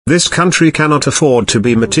This country cannot afford to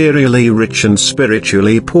be materially rich and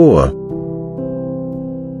spiritually poor.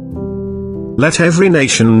 Let every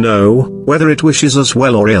nation know, whether it wishes us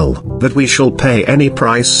well or ill, that we shall pay any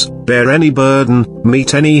price, bear any burden,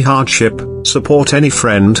 meet any hardship, support any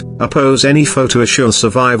friend, oppose any foe to assure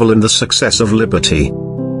survival and the success of liberty.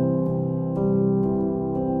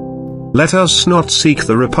 Let us not seek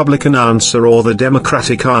the Republican answer or the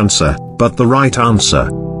Democratic answer, but the right answer.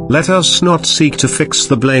 Let us not seek to fix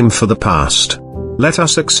the blame for the past. Let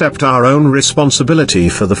us accept our own responsibility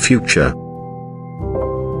for the future.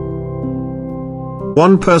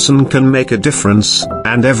 One person can make a difference,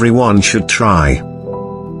 and everyone should try.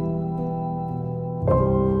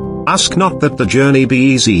 Ask not that the journey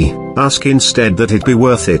be easy, ask instead that it be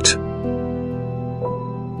worth it.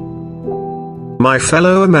 My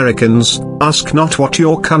fellow Americans, ask not what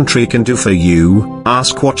your country can do for you,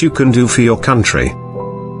 ask what you can do for your country.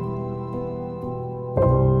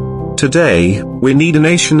 Today, we need a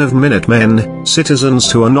nation of Minutemen,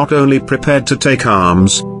 citizens who are not only prepared to take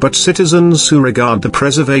arms, but citizens who regard the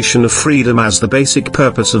preservation of freedom as the basic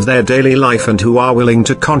purpose of their daily life and who are willing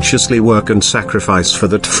to consciously work and sacrifice for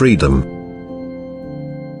that freedom.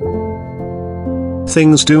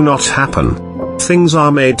 Things do not happen. Things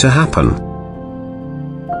are made to happen.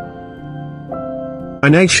 A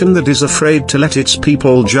nation that is afraid to let its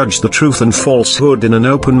people judge the truth and falsehood in an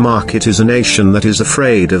open market is a nation that is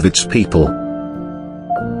afraid of its people.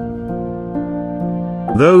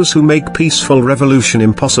 Those who make peaceful revolution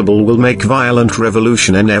impossible will make violent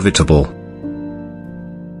revolution inevitable.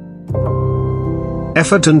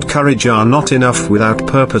 Effort and courage are not enough without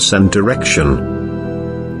purpose and direction.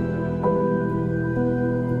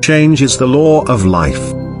 Change is the law of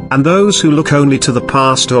life. And those who look only to the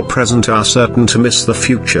past or present are certain to miss the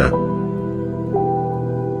future.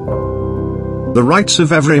 The rights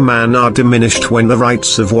of every man are diminished when the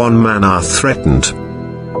rights of one man are threatened.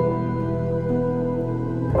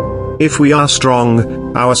 If we are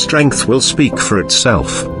strong, our strength will speak for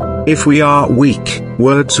itself. If we are weak,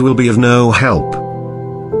 words will be of no help.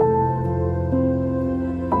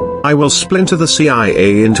 I will splinter the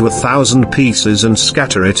CIA into 1,000 pieces and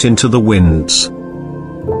scatter it into the winds.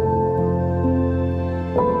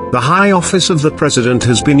 The high office of the president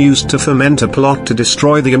has been used to foment a plot to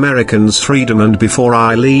destroy the Americans' freedom, and before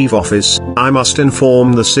I leave office, I must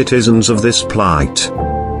inform the citizens of this plight.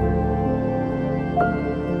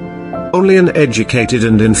 Only an educated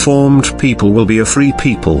and informed people will be a free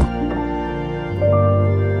people.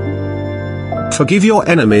 Forgive your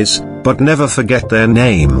enemies, but never forget their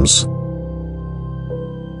names.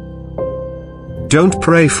 Don't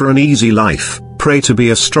pray for an easy life, pray to be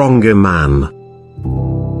a stronger man.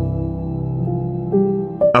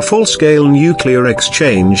 A full-scale nuclear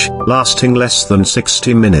exchange, lasting less than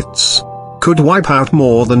 60 minutes, could wipe out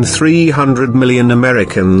more than 300 million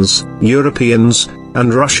Americans, Europeans,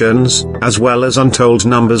 and Russians, as well as untold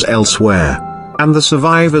numbers elsewhere. And the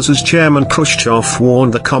survivors, as Chairman Khrushchev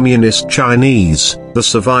warned the communist Chinese, the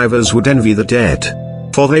survivors would envy the dead.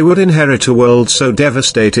 For they would inherit a world so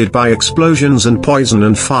devastated by explosions and poison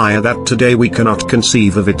and fire that today we cannot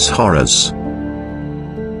conceive of its horrors.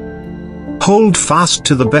 Hold fast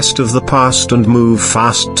to the best of the past and move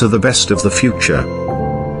fast to the best of the future.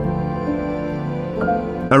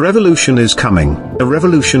 A revolution is coming, a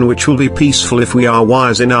revolution which will be peaceful if we are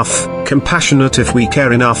wise enough, compassionate if we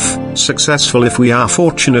care enough, successful if we are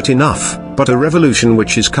fortunate enough, but a revolution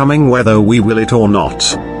which is coming whether we will it or not.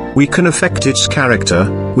 We can affect its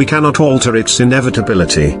character, we cannot alter its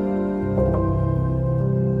inevitability.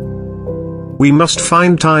 We must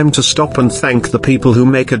find time to stop and thank the people who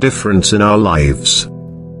make a difference in our lives.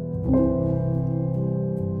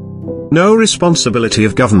 No responsibility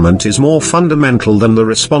of government is more fundamental than the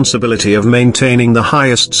responsibility of maintaining the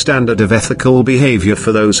highest standard of ethical behavior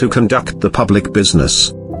for those who conduct the public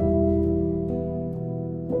business.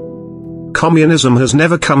 Communism has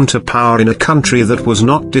never come to power in a country that was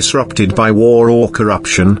not disrupted by war or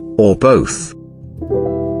corruption, or both.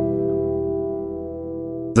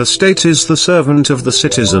 The state is the servant of the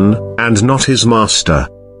citizen, and not his master.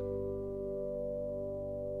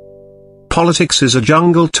 Politics is a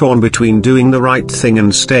jungle torn between doing the right thing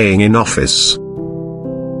and staying in office.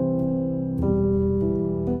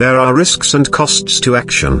 There are risks and costs to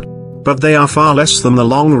action, but they are far less than the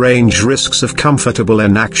long-range risks of comfortable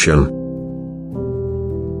inaction.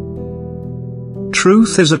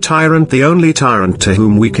 Truth is a tyrant, the only tyrant to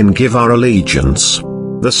whom we can give our allegiance.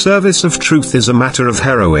 The service of truth is a matter of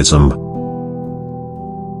heroism.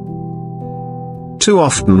 Too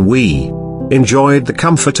often we enjoyed the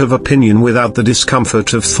comfort of opinion without the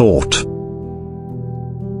discomfort of thought.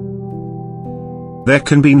 There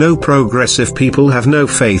can be no progress if people have no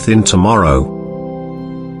faith in tomorrow.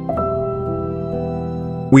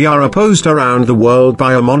 We are opposed around the world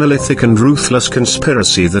by a monolithic and ruthless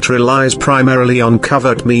conspiracy that relies primarily on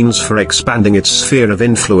covert means for expanding its sphere of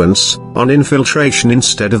influence, on infiltration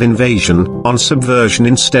instead of invasion, on subversion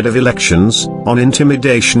instead of elections, on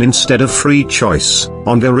intimidation instead of free choice,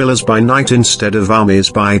 on guerrillas by night instead of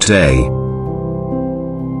armies by day.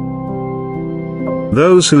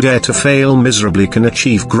 Those who dare to fail miserably can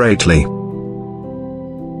achieve greatly.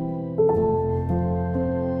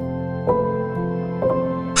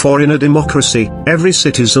 For in a democracy, every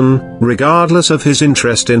citizen, regardless of his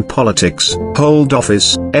interest in politics, hold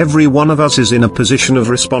office, every one of us is in a position of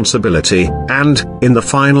responsibility, and, in the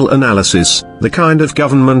final analysis, the kind of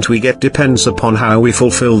government we get depends upon how we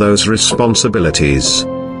fulfill those responsibilities.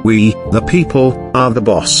 We, the people, are the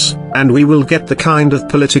boss, and we will get the kind of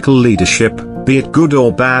political leadership, be it good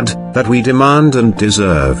or bad, that we demand and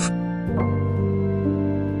deserve.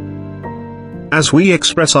 As we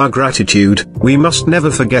express our gratitude, we must never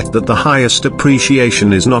forget that the highest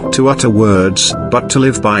appreciation is not to utter words, but to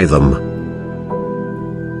live by them.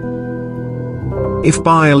 If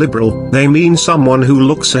by a liberal, they mean someone who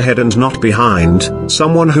looks ahead and not behind,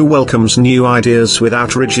 someone who welcomes new ideas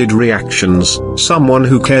without rigid reactions, someone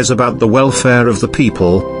who cares about the welfare of the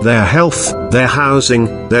people, their health, their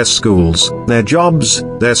housing, their schools, their jobs,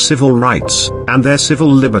 their civil rights, and their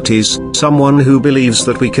civil liberties, someone who believes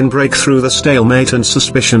that we can break through the stalemate and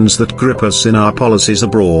suspicions that grip us in our policies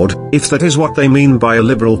abroad, if that is what they mean by a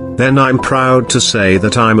liberal, then I'm proud to say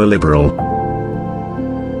that I'm a liberal.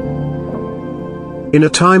 In a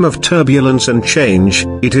time of turbulence and change,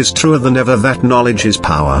 it is truer than ever that knowledge is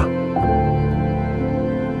power.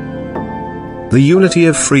 The unity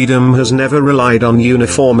of freedom has never relied on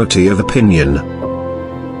uniformity of opinion.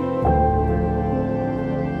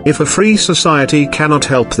 If a free society cannot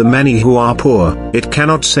help the many who are poor, it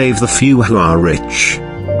cannot save the few who are rich.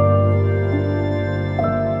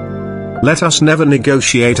 Let us never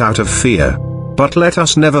negotiate out of fear, but let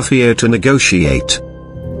us never fear to negotiate.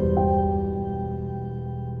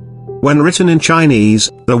 When written in Chinese,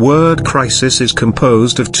 the word crisis is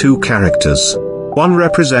composed of two characters. One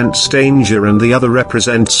represents danger and the other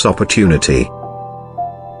represents opportunity.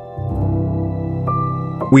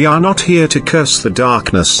 We are not here to curse the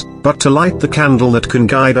darkness, but to light the candle that can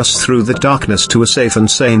guide us through the darkness to a safe and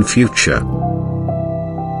sane future.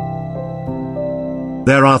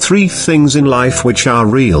 There are three things in life which are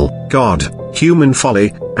real: God, human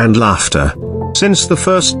folly, and laughter. Since the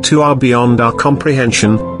first two are beyond our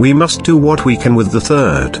comprehension, we must do what we can with the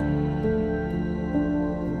third.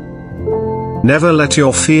 Never let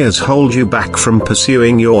your fears hold you back from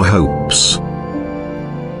pursuing your hopes.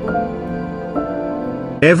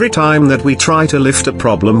 Every time that we try to lift a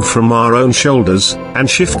problem from our own shoulders, and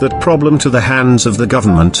shift that problem to the hands of the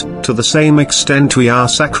government, to the same extent we are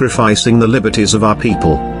sacrificing the liberties of our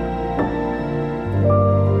people.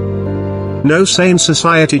 No sane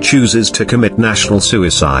society chooses to commit national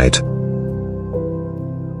suicide.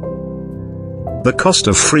 The cost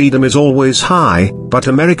of freedom is always high, but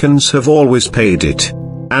Americans have always paid it.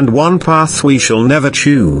 And one path we shall never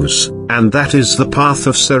choose, and that is the path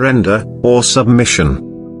of surrender, or submission.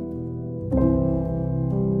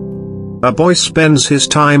 A boy spends his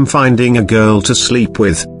time finding a girl to sleep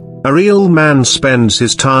with. A real man spends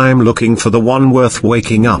his time looking for the one worth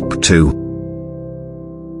waking up to.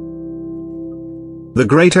 The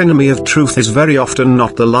great enemy of truth is very often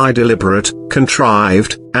not the lie deliberate,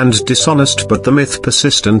 contrived, and dishonest, but the myth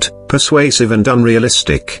persistent, persuasive and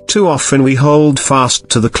unrealistic. Too often we hold fast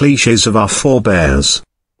to the clichés of our forebears.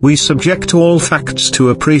 We subject all facts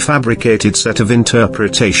to a prefabricated set of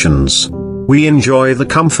interpretations. We enjoy the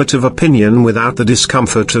comfort of opinion without the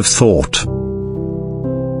discomfort of thought.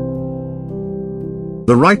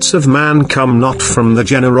 The rights of man come not from the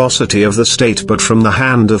generosity of the state but from the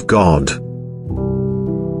hand of God.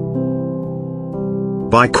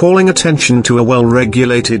 By calling attention to a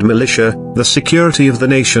well-regulated militia, the security of the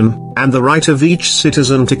nation, and the right of each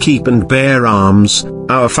citizen to keep and bear arms,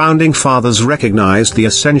 our founding fathers recognized the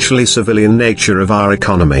essentially civilian nature of our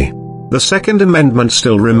economy. The Second Amendment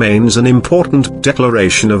still remains an important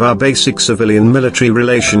declaration of our basic civilian-military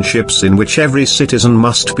relationships in which every citizen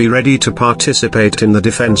must be ready to participate in the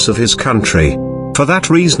defense of his country. For that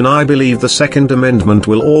reason I believe the Second Amendment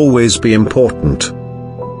will always be important.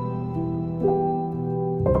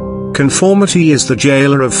 Conformity is the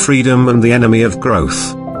jailer of freedom and the enemy of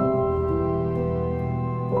growth.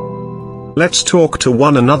 Let's talk to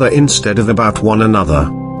one another instead of about one another.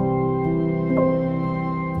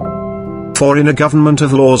 For in a government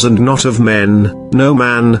of laws and not of men, no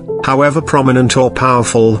man, however prominent or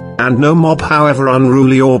powerful, and no mob however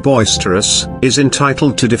unruly or boisterous, is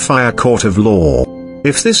entitled to defy a court of law.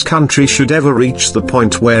 If this country should ever reach the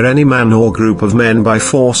point where any man or group of men by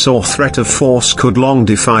force or threat of force could long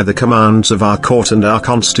defy the commands of our court and our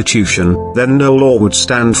constitution, then no law would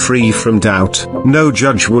stand free from doubt, no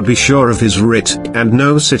judge would be sure of his writ, and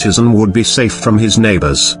no citizen would be safe from his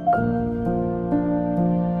neighbors.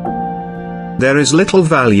 There is little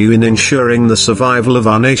value in ensuring the survival of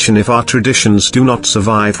our nation if our traditions do not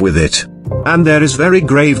survive with it. And there is very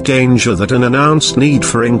grave danger that an announced need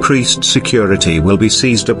for increased security will be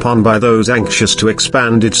seized upon by those anxious to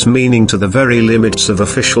expand its meaning to the very limits of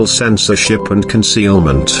official censorship and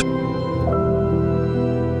concealment.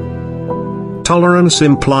 Tolerance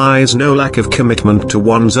implies no lack of commitment to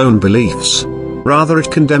one's own beliefs. Rather,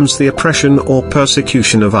 it condemns the oppression or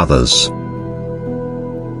persecution of others.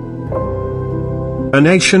 A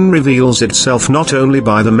nation reveals itself not only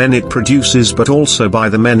by the men it produces but also by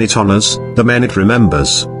the men it honors, the men it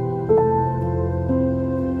remembers.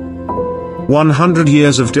 100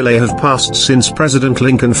 years of delay have passed since President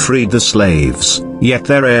Lincoln freed the slaves, yet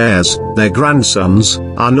their heirs, their grandsons,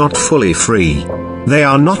 are not fully free. They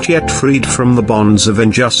are not yet freed from the bonds of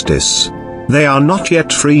injustice. They are not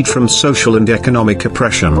yet freed from social and economic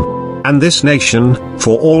oppression. And this nation,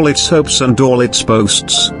 for all its hopes and all its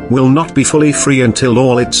boasts, will not be fully free until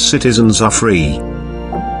all its citizens are free.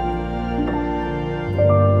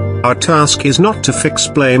 Our task is not to fix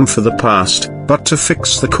blame for the past, but to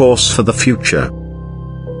fix the course for the future.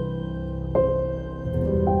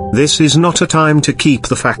 This is not a time to keep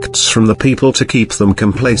the facts from the people, to keep them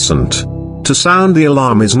complacent. To sound the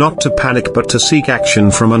alarm is not to panic but to seek action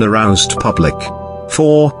from an aroused public.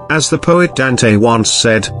 For, as the poet Dante once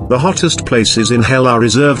said, the hottest places in hell are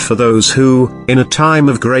reserved for those who, in a time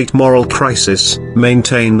of great moral crisis,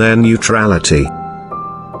 maintain their neutrality.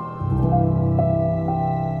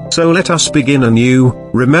 So let us begin anew,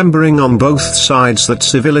 remembering on both sides that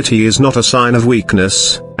civility is not a sign of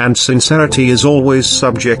weakness, and sincerity is always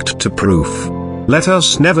subject to proof. Let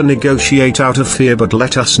us never negotiate out of fear, but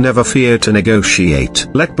let us never fear to negotiate.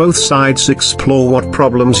 Let both sides explore what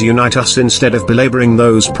problems unite us instead of belaboring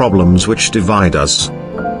those problems which divide us.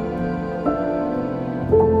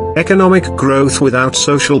 Economic growth without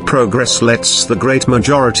social progress lets the great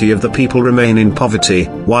majority of the people remain in poverty,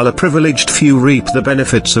 while a privileged few reap the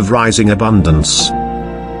benefits of rising abundance.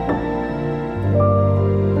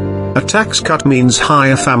 A tax cut means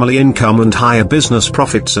higher family income and higher business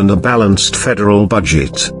profits and a balanced federal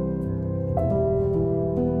budget.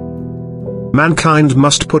 Mankind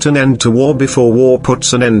must put an end to war before war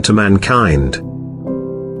puts an end to mankind.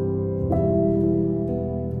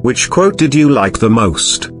 Which quote did you like the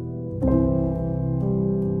most?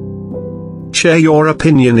 Share your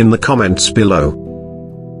opinion in the comments below.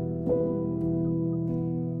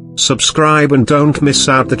 Subscribe and don't miss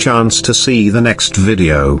out the chance to see the next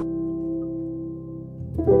video.